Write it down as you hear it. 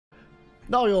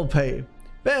Now you'll pay.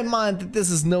 Bear in mind that this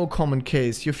is no common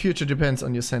case. Your future depends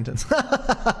on your sentence.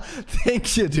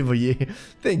 Thank you, Devoyer.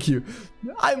 Thank you.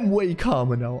 I'm way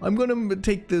calmer now. I'm gonna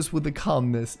take this with the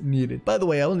calmness needed. By the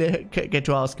way, I only get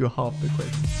to ask you half the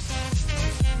question.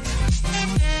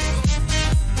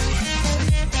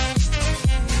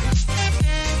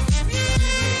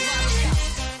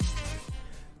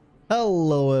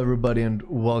 Hello everybody and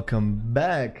welcome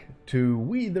back to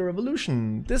We the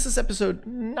Revolution. This is episode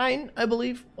 9, I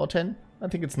believe, or 10. I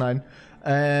think it's 9.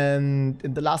 And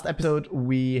in the last episode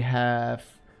we have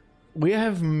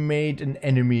made an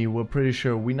enemy. We're pretty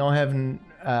sure we now have an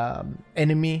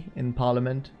enemy in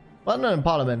Parliament. Well, not in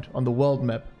Parliament, on the world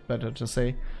map, better to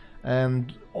say.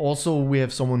 And also we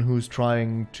have someone who's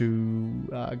trying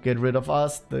to get rid of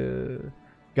us, the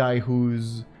guy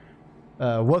who's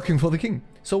working for the king.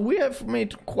 So we have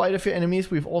made quite a few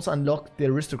enemies. We've also unlocked the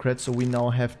aristocrats, so we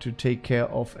now have to take care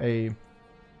of a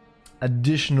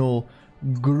additional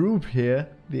group here,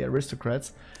 the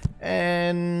aristocrats.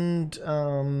 And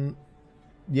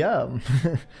yeah,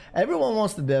 everyone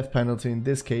wants the death penalty in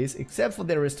this case, except for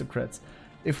the aristocrats.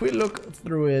 If we look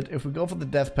through it, if we go for the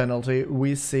death penalty,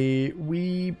 we see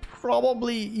we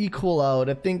probably equal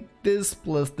out. I think this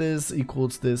plus this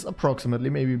equals this approximately,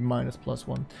 maybe minus plus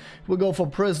 1. If we go for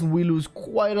prison, we lose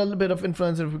quite a bit of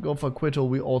influence. If we go for acquittal,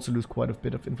 we also lose quite a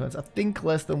bit of influence. I think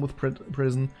less than with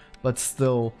prison, but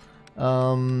still,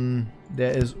 there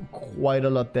is quite a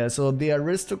lot there. So the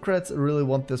aristocrats really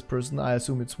want this person. I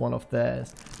assume it's one of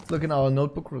theirs. Let's look in our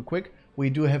notebook real quick. We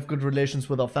do have good relations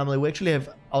with our family. We actually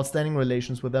have outstanding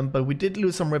relations with them, but we did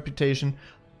lose some reputation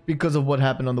because of what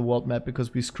happened on the world map,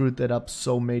 because we screwed that up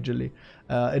so majorly.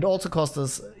 It also cost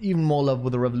us even more love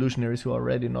with the revolutionaries, who are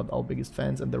already not our biggest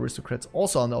fans, and the aristocrats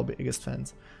also aren't our biggest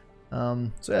fans. So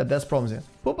yeah, that's promising.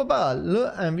 Papa,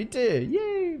 le invité,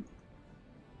 yay!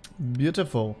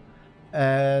 Beautiful.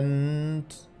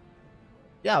 And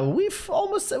yeah, we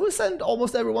sent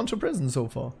almost everyone to prison so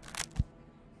far.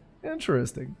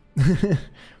 Interesting.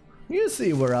 You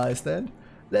see where I stand.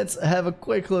 Let's have a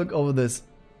quick look over this.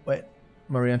 Wait,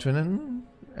 Marie Antoinette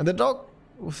and the dog.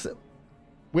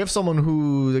 We have someone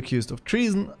who's accused of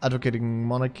treason, advocating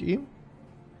monarchy,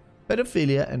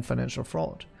 pedophilia, and financial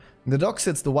fraud. In the dock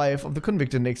sits the wife of the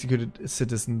convicted and executed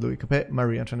citizen Louis Capet,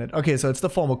 Marie Antoinette. Okay, so it's the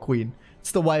former queen.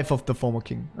 It's the wife of the former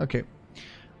king. Okay.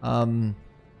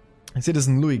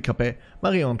 Citizen Louis Capet,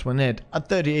 Marie Antoinette, a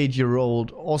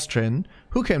 38-year-old Austrian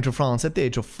who came to France at the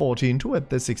age of 14 to wed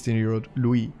the 16-year-old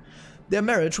Louis. Their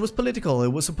marriage was political.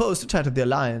 It was supposed to tighten the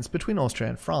alliance between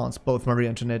Austria and France. Both Marie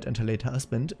Antoinette and her late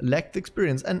husband lacked the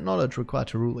experience and knowledge required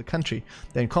to rule a country.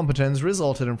 Their incompetence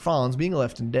resulted in France being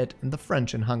left in debt and the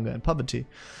French in hunger and poverty.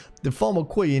 The former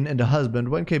queen and her husband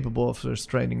were incapable of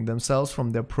restraining themselves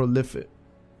from their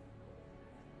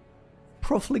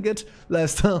profligate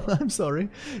lifestyle, I'm sorry.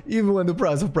 Even when the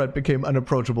price of bread became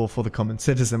unapproachable for the common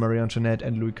citizen, Marie Antoinette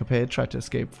and Louis Capet tried to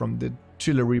escape from the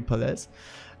Tuileries Palace,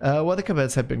 where the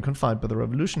Capets had been confined by the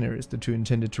revolutionaries. The two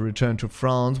intended to return to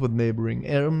France with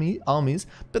neighboring armies,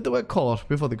 but they were caught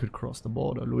before they could cross the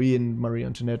border. Louis and Marie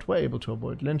Antoinette were able to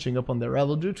avoid lynching upon their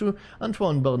arrival due to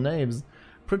Antoine Bernave's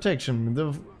protection.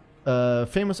 The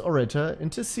famous orator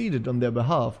interceded on their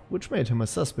behalf, which made him a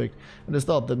suspect. It is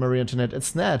thought that Marie Antoinette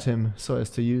ensnared him so as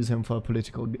to use him for a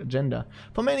political agenda.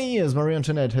 For many years, Marie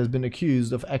Antoinette has been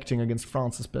accused of acting against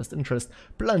France's best interest,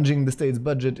 plunging the state's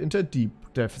budget into a deep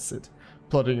deficit,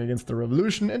 plotting against the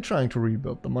revolution, and trying to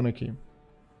rebuild the monarchy.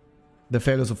 The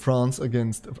failures of France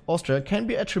against Austria can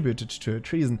be attributed to her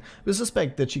treason. We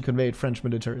suspect that she conveyed French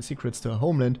military secrets to her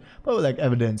homeland, but we lack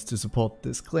evidence to support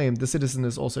this claim. The citizen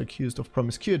is also accused of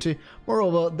promiscuity.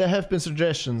 Moreover, there have been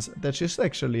suggestions that she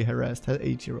sexually harassed her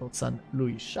 8-year-old son,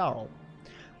 Louis Charles.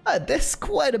 There's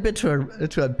quite a bit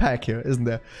to unpack here, isn't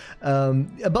there?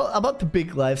 About the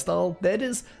big lifestyle, that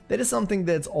is something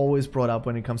that's always brought up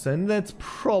when it comes to, and that's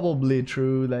probably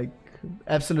true. Like,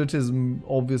 absolutism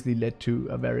obviously led to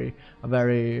a very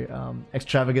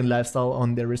extravagant lifestyle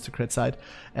on the aristocrat side,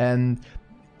 and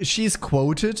she's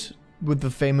quoted with the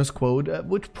famous quote,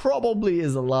 which probably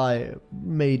is a lie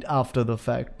made after the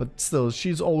fact, but still,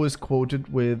 she's always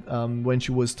quoted with when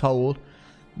she was told,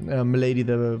 "Milady,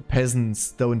 the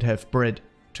peasants don't have bread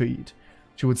to eat."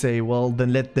 She would say, "Well,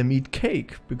 then let them eat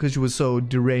cake," because she was so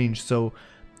deranged, so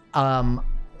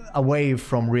away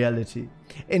from reality.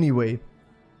 Anyway.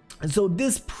 So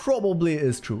this probably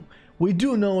is true. We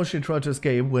do know she tried to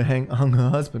escape. We hung her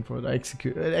husband for it.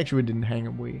 Actually, we didn't hang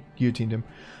him. We guillotined him.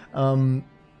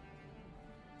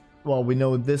 Well, we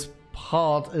know this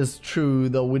part is true,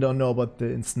 though we don't know about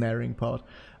the ensnaring part.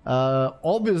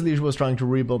 Obviously, she was trying to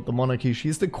rebuild the monarchy.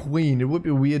 She's the queen. It would be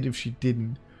weird if she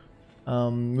didn't.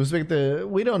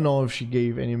 We don't know if she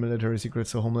gave any military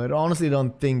secrets to Homeland. I honestly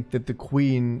don't think that the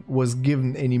Queen was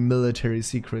given any military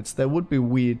secrets. That would be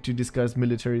weird to discuss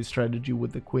military strategy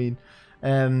with the Queen.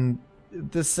 And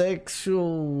the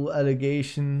sexual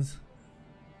allegations,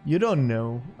 you don't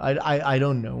know. I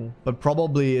don't know. But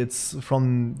probably it's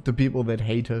from the people that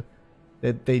hate her.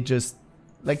 That they just,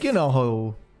 like, you know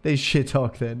how they shit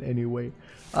talk that anyway.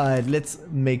 Alright, let's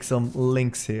make some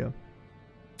links here.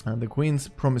 The Queen's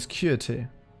promiscuity.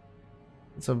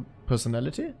 It's a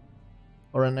personality?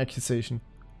 Or an accusation?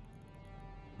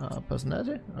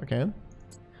 Personality? Okay.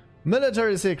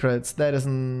 Military secrets. That is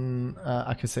an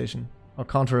accusation. Or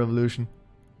counter-revolution.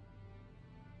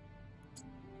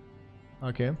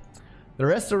 Okay. The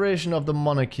restoration of the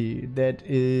monarchy. That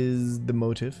is the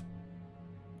motive.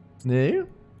 No?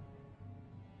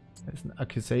 That's an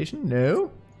accusation?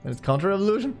 No? And it's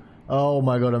counter-revolution? Oh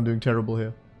my god, I'm doing terrible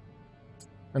here.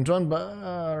 Antoinette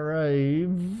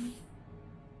arrive.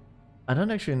 I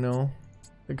don't actually know.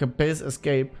 The Capes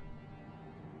escape.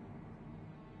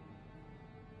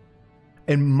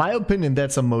 In my opinion,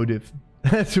 that's a motive.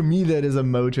 To me, that is a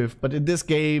motive. But in this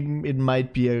game, it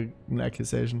might be an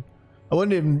accusation. I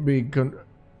wouldn't even be.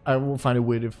 I will find it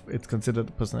weird if it's considered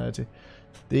a personality.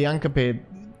 The young Cape,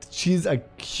 she's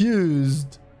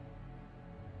accused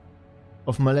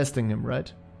of molesting him,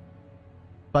 right?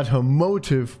 But her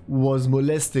motive was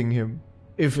molesting him,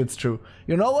 if it's true.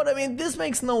 You know what I mean? This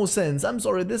makes no sense. I'm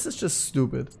sorry, this is just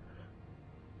stupid.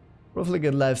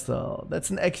 Profligate lifestyle. That's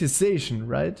an accusation,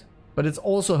 right? But it's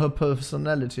also her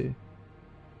personality.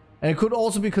 And it could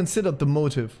also be considered the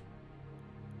motive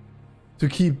to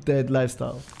keep that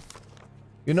lifestyle.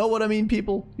 You know what I mean,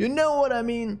 people? You know what I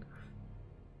mean?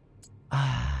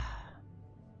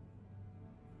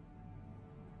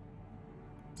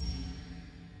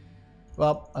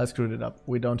 Well, I screwed it up.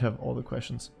 We don't have all the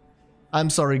questions.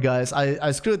 I'm sorry, guys.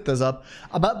 I screwed this up.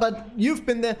 But you've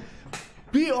been there.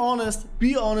 Be honest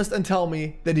and tell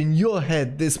me that in your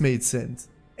head this made sense.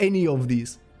 Any of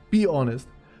these. Be honest.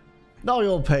 Now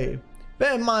you'll pay.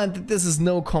 Bear in mind that this is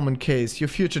no common case. Your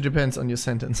future depends on your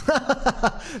sentence.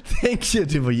 Thank you,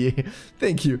 Devoyer.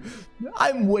 Thank you.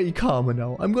 I'm way calmer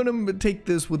now. I'm gonna take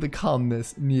this with the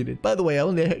calmness needed. By the way, I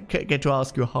only get to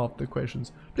ask you half the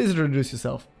questions. Please introduce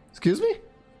yourself. Excuse me?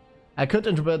 I could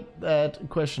interpret that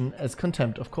question as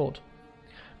contempt of court.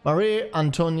 Marie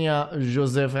Antonia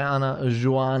Josefana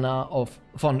Johanna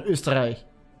von Österreich.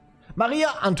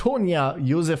 Maria Antonia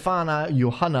Josefana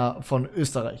Johanna von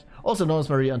Österreich, also known as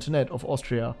Marie Antoinette of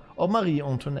Austria or Marie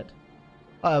Antoinette.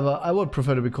 However, I would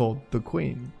prefer to be called the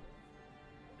Queen.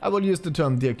 I will use the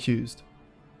term the accused.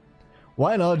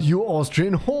 Why not, you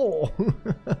Austrian whore?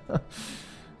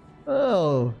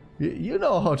 Oh, you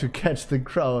know how to catch the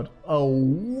crowd. Oh,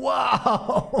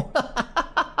 wow!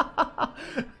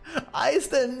 I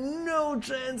stand no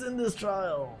chance in this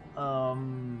trial.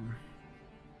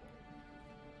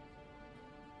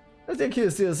 As the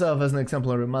accused yourself as an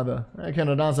exemplary mother. I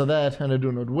cannot answer that, and I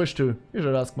do not wish to. You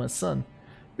should ask my son.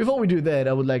 Before we do that,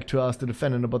 I would like to ask the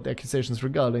defendant about the accusations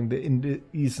regarding the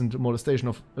indecent molestation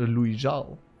of Louis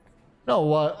Jal. Now,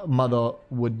 what mother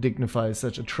would dignify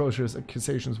such atrocious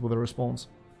accusations with a response?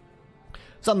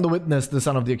 Son, the witness, the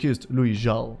son of the accused, Louis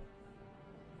Jal.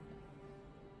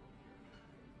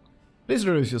 Please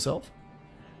introduce yourself.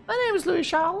 My name is Louis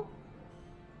Jal.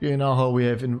 Do you know how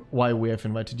why we have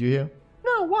invited you here?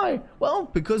 No, why? Well,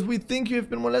 because we think you have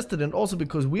been molested, and also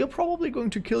because we are probably going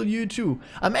to kill you too.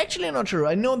 I'm actually not sure.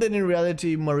 I know that in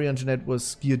reality Marie Antoinette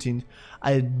was guillotined.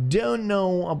 I don't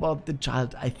know about the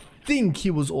child. I think he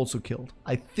was also killed.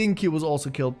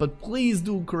 But please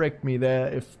do correct me there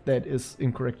if that is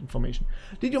incorrect information.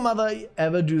 Did your mother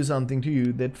ever do something to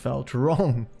you that felt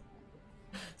wrong?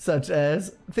 Such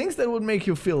as things that would make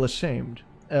you feel ashamed.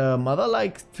 Mother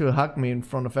liked to hug me in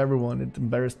front of everyone. It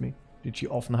embarrassed me. Did she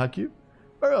often hug you?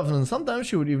 Very often. Sometimes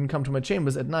she would even come to my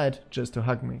chambers at night just to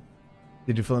hug me.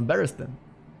 Did you feel embarrassed then?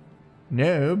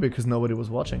 No, because nobody was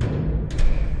watching.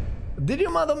 Did your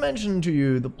mother mention to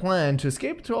you the plan to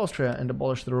escape to Austria and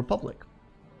abolish the Republic?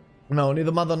 No,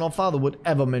 neither mother nor father would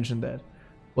ever mention that.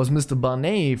 Was Mr.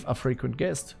 Barnave a frequent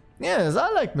guest? Yes, I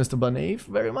like Mr. Barnave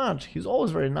very much. He's always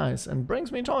very nice and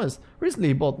brings me toys. Recently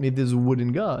he bought me this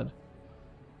wooden guard.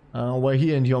 Were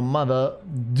he and your mother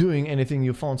doing anything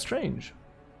you found strange?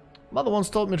 Mother once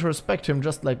told me to respect him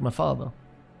just like my father.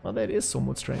 Well, that is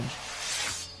somewhat strange.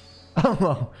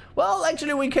 Well,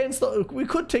 actually, we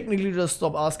could technically just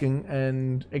stop asking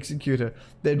and execute her.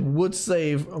 That would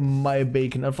save my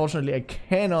bacon. Unfortunately, I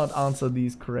cannot answer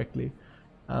these correctly.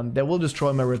 That will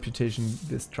destroy my reputation,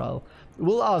 this trial.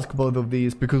 We'll ask both of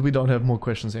these because we don't have more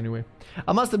questions anyway.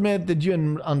 I must admit that you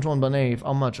and Antoine Barnave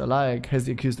are much alike. Has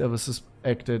the accused ever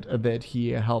suspected that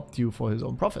he helped you for his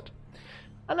own profit?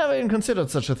 I never even considered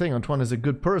such a thing. Antoine is a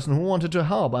good person who wanted to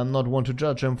help. I'm not one to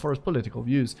judge him for his political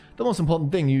views. The most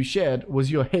important thing you shared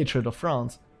was your hatred of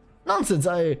France. Nonsense,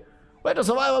 I went to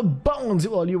survival bones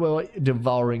while you were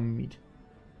devouring meat.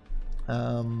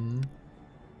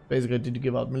 Basically, did you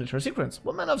give out military secrets?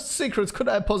 What manner of secrets could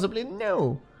I possibly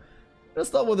know? Let's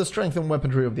start with the strength and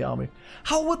weaponry of the army.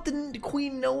 How would the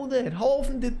queen know that? How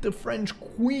often did the French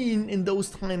queen in those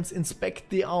times inspect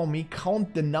the army,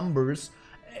 count the numbers,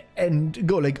 and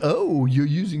go like, oh, you're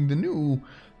using the new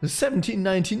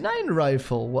 1799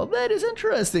 rifle. Well, that is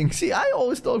interesting. See, I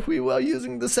always thought we were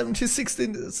using the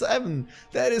 1767.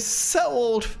 That is so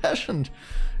old-fashioned.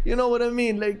 You know what I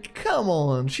mean? Like, come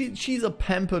on. She's a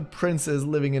pampered princess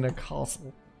living in a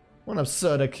castle. What an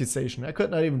absurd accusation. I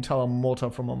could not even tell a mortar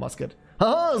from a musket.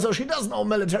 Ah, so she does know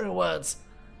military words.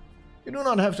 You do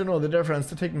not have to know the difference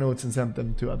to take notes and send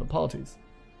them to other parties.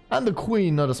 I'm the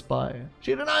queen, not a spy.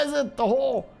 She denies it, the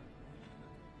whore.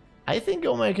 I think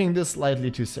you're making this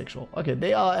slightly too sexual. Okay,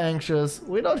 they are anxious.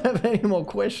 We don't have any more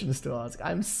questions to ask.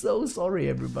 I'm so sorry,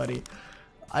 everybody.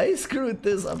 I screwed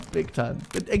this up big time.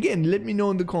 But again, let me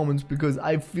know in the comments because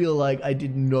I feel like I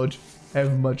did not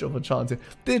have much of a chance here.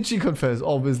 Did she confess?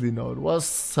 Obviously not.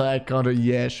 Was that kind of,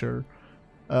 yeah, sure.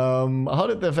 How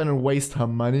did the defendant waste her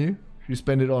money? She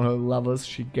spent it on her lovers,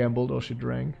 she gambled, or she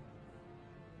drank.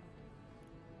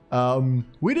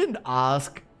 We didn't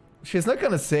ask. She's not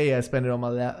gonna say I spent it on my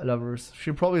lovers.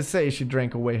 She'll probably say she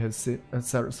drank away her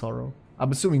sorrow.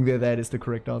 I'm assuming that is the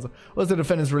correct answer. What's the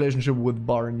defendant's relationship with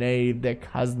Barnave? They're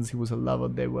cousins, he was a lover,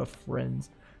 they were friends.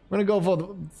 I'm gonna go for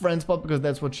the friend spot because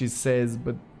that's what she says,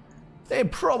 but they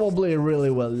probably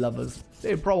really were lovers.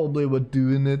 They probably were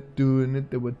doing it,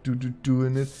 they were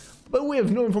doing it. But we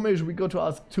have no information. We got to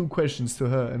ask 2 questions to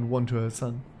her and 1 to her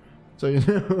son. So, you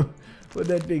know, with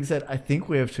that being said, I think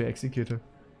we have to execute her.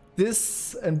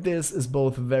 This and this is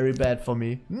both very bad for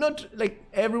me. Not like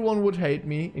everyone would hate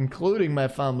me, including my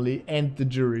family and the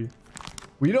jury.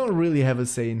 We don't really have a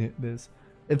say in this.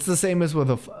 It's the same as with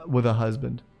a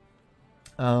husband.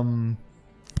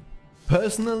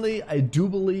 Personally, I do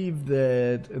believe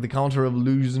that the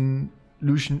counter-revolution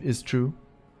is true.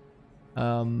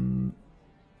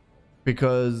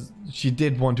 Because she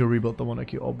did want to rebuild the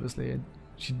monarchy, obviously, and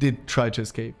she did try to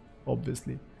escape,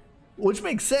 obviously. Which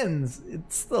makes sense.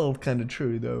 It's still kind of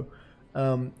true, though.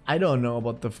 I don't know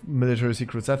about the military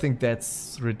secrets. I think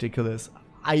that's ridiculous.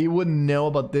 I wouldn't know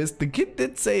about this. The kid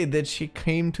did say that she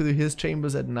came to his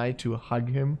chambers at night to hug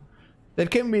him. That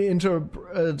can be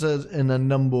interpreted in a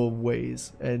number of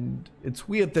ways. And it's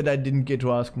weird that I didn't get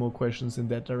to ask more questions in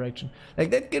that direction.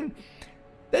 Like, that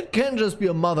can just be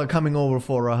a mother coming over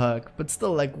for a hug. But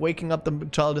still, like, waking up the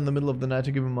child in the middle of the night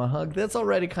to give him a hug, that's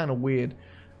already kind of weird.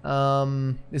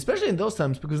 Especially in those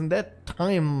times, because in that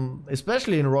time,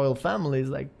 especially in royal families,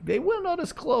 like, they were not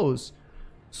as close.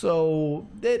 So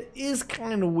that is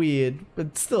kind of weird,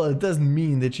 but still, it doesn't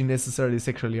mean that she necessarily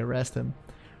sexually harassed him.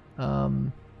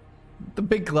 The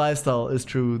big lifestyle is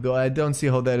true, though I don't see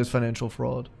how that is financial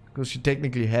fraud, because she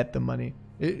technically had the money.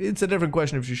 It's a different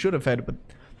question if she should have had it, but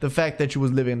the fact that she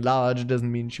was living large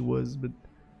doesn't mean she was. But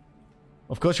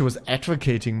of course, she was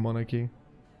advocating monarchy.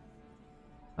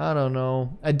 I don't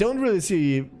know. I don't really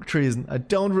see treason. I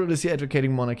don't really see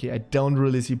advocating monarchy. I don't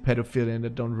really see pedophilia, and I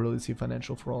don't really see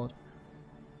financial fraud.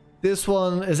 This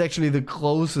one is actually the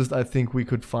closest I think we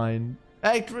could find.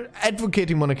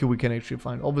 Advocating monarchy we can actually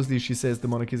find. Obviously, she says the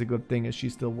monarchy is a good thing, as she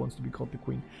still wants to be called the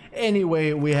queen.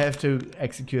 Anyway, we have to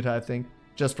execute her, I think,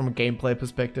 just from a gameplay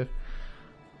perspective.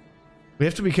 We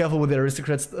have to be careful with the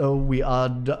aristocrats, though. We are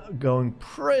going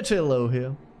pretty low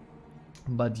here.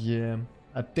 But yeah,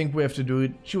 I think we have to do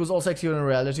it. She was also executed in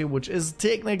reality, which is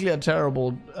technically a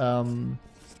terrible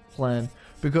plan,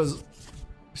 because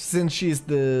since she's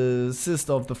the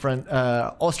sister of the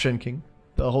Austrian king,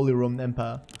 the Holy Roman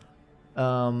Empire,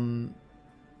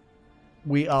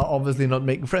 we are obviously not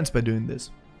making friends by doing this.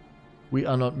 We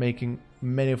are not making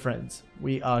many friends.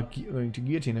 We are going to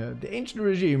guillotine her. The ancient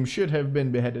regime should have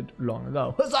been beheaded long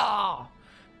ago. Huzzah!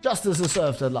 Justice is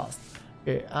served at last.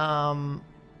 Okay,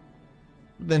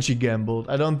 then she gambled.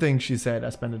 I don't think she said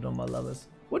I spent it on my lovers,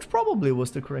 which probably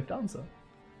was the correct answer.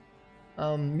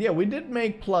 Yeah, we did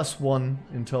make +1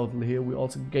 in total here. We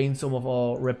also gained some of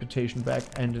our reputation back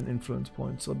and an influence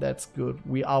point, so that's good.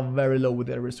 We are very low with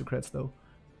the aristocrats, though.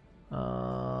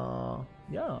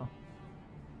 Yeah.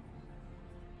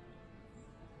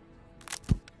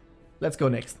 Let's go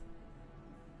next.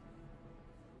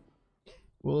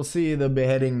 We'll see the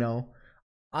beheading now.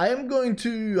 I am going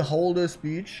to hold a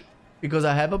speech because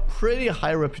I have a pretty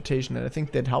high reputation, and I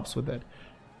think that helps with that.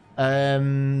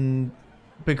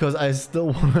 Because I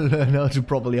still want to learn how to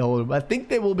properly hold them. I think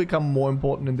they will become more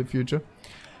important in the future.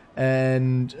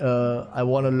 And I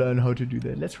want to learn how to do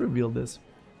that. Let's reveal this.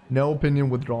 No opinion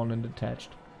withdrawn and attached.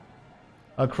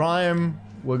 A crime,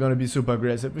 we're going to be super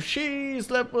aggressive. She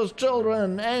slept with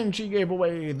children and she gave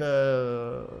away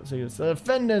the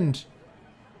defendant.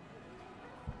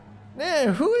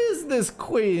 Yeah, who is this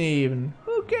queen even?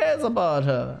 Who cares about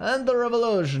her? And the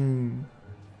revolution.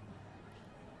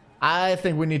 I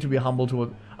think we need to be humble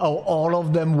toward... Oh, all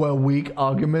of them were weak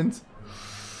arguments?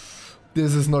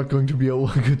 This is not going to be a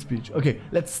good speech. Okay,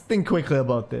 let's think quickly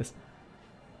about this.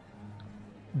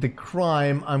 The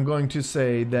crime, I'm going to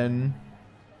say then...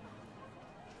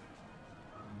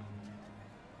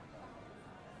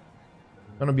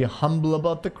 I'm gonna be humble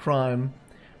about the crime.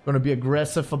 I'm gonna be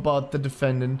aggressive about the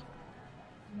defendant.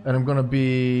 And I'm gonna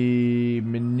be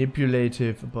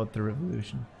manipulative about the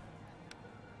revolution.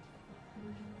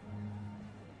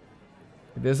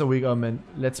 There's a weak argument.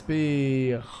 Let's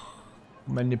be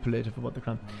manipulative about the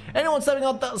crime. Anyone stepping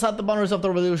outside the boundaries of the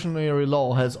revolutionary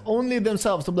law has only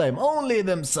themselves to blame. Only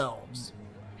themselves.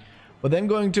 We're then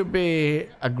going to be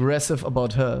aggressive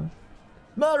about her.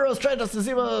 Murderers, traitors,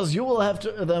 deceivers, you will have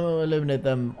to eliminate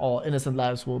them or innocent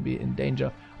lives will be in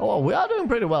danger. Oh, well, we are doing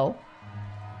pretty well.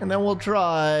 And then we'll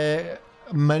try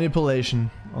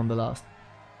manipulation on the last.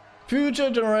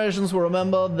 Future generations will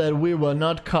remember that we were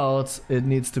not cowards. It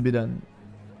needs to be done.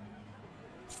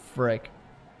 Frick.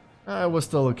 I was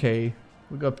still okay.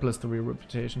 We got +3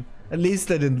 reputation. At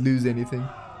least I didn't lose anything.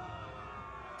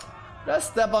 Did I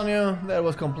step on you? That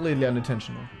was completely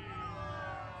unintentional.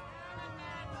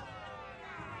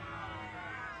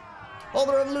 All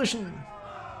the revolution!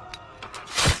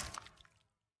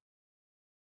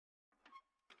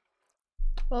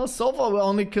 Well, so far we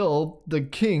only killed the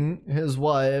king, his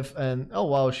wife, and oh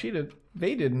wow,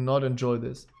 they did not enjoy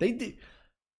this. They did.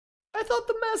 I thought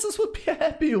the masses would be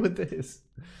happy with this.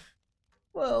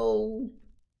 Well,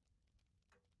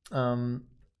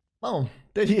 oh,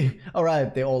 did he? All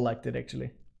right, they all liked it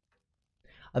actually.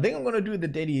 I think I'm gonna do the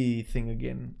daddy thing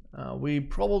again. We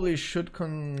probably should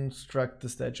construct the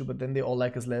statue, but then they all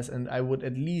like us less, and I would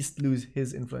at least lose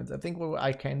his influence. I think what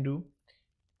I can do.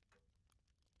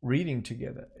 Reading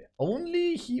together.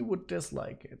 Only he would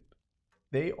dislike it.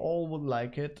 They all would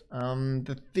like it.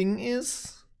 The thing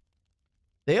is,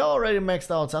 they are already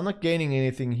maxed out, so I'm not gaining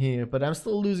anything here, but I'm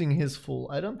still losing his full.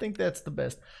 I don't think that's the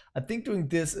best. I think doing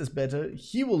this is better.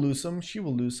 He will lose some, she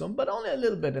will lose some, but only a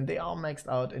little bit, and they are maxed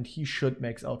out, and he should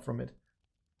max out from it.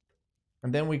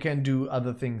 And then we can do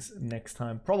other things next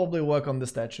time. Probably work on the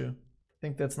statue. I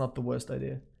think that's not the worst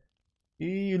idea.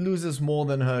 He loses more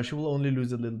than her. She will only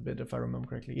lose a little bit, if I remember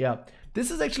correctly. Yeah, this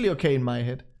is actually okay in my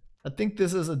head. I think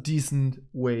this is a decent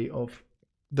way of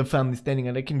the family standing,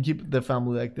 and I can keep the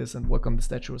family like this and work on the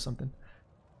statue or something.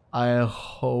 I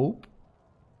hope.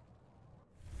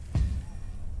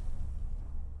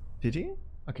 Did he?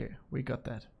 Okay, we got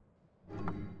that.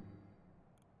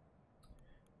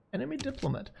 Enemy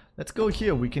diplomat. Let's go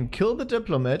here. We can kill the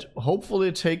diplomat,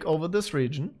 hopefully take over this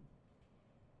region.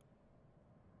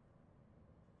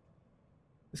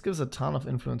 This gives a ton of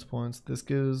influence points. This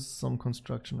gives some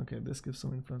construction. Okay, this gives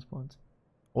some influence points.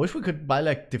 I wish we could buy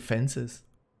like defenses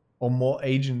or more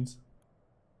agents.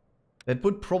 That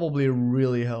would probably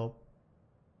really help.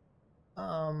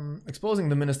 Exposing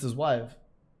the minister's wife.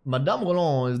 Madame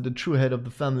Roland is the true head of the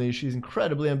family. She's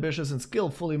incredibly ambitious and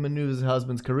skillfully maneuvers her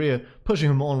husband's career, pushing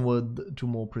him onward to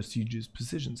more prestigious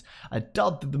positions. I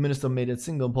doubt that the minister made a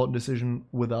single important decision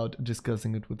without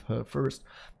discussing it with her first.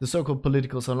 The so-called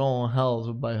political salon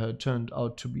held by her turned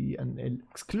out to be an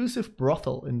exclusive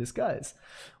brothel in disguise.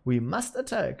 We must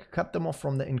attack, cut them off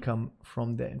from their income,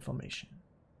 from their information.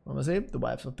 Honestly, the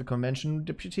wives of the convention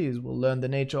deputies will learn the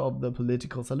nature of the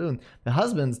political saloon. The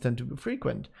husbands tend to be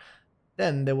frequent.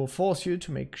 Then they will force you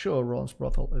to make sure Roland's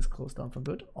brothel is closed down for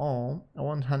good. Or I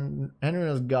want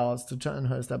Henrietta's guards to turn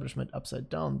her establishment upside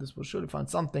down. This will surely find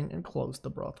something and close the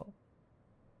brothel.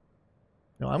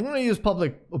 No, I'm going to use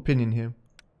public opinion here.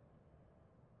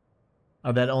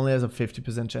 Oh, that only has a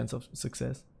 50% chance of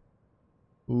success.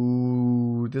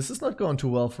 Ooh, this is not going too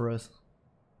well for us.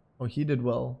 Oh, he did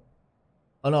well.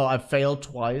 Oh no, I failed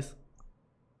twice.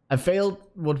 I failed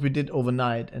what we did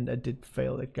overnight, and I did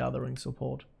fail at gathering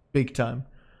support. Big time.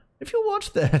 If you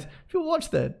watch that,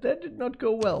 that did not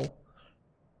go well.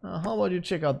 How about you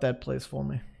check out that place for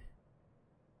me?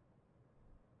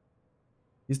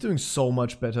 He's doing so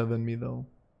much better than me though.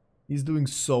 He's doing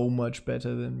so much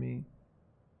better than me.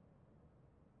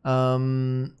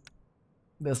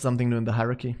 There's something new in the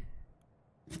hierarchy.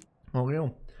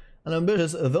 Okay. An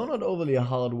ambitious, though not overly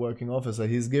hard-working officer,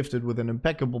 he is gifted with an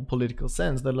impeccable political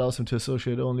sense that allows him to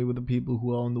associate only with the people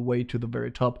who are on the way to the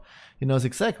very top. He knows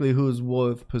exactly who is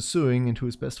worth pursuing and who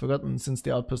is best forgotten. Since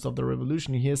the outburst of the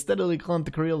revolution, he has steadily climbed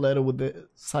the career ladder with the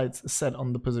sights set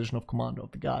on the position of commander of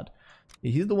the guard.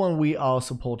 He's the one we are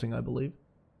supporting, I believe.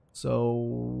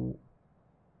 So,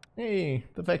 hey,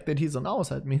 the fact that he's on our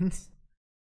side means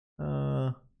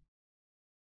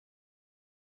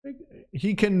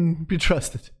he can be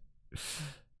trusted.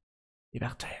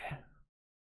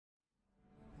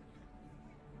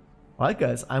 Alright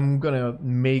guys, I'm gonna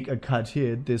make a cut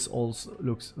here. This also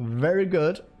looks very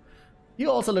good. He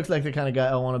also looks like the kind of guy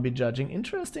I want to be judging.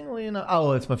 Interestingly enough,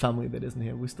 oh, it's my family that isn't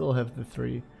here. We still have the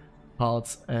 3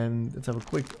 parts, and let's have a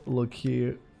quick look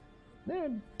here. Yeah,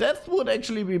 death would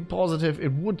actually be positive.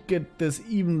 It would get this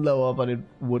even lower, but it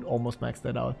would almost max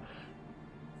that out.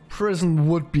 Prison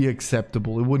would be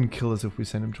acceptable. It wouldn't kill us if we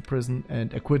send him to prison.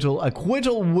 And acquittal.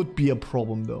 Acquittal would be a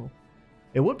problem, though.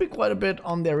 It would be quite a bit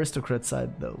on the aristocrat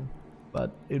side, though.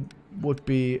 But it would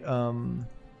be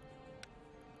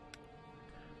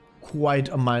quite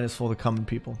a minus for the common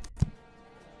people.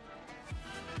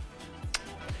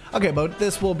 Okay, but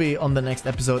this will be on the next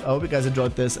episode. I hope you guys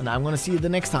enjoyed this, and I'm gonna see you the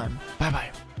next time.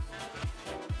 Bye-bye.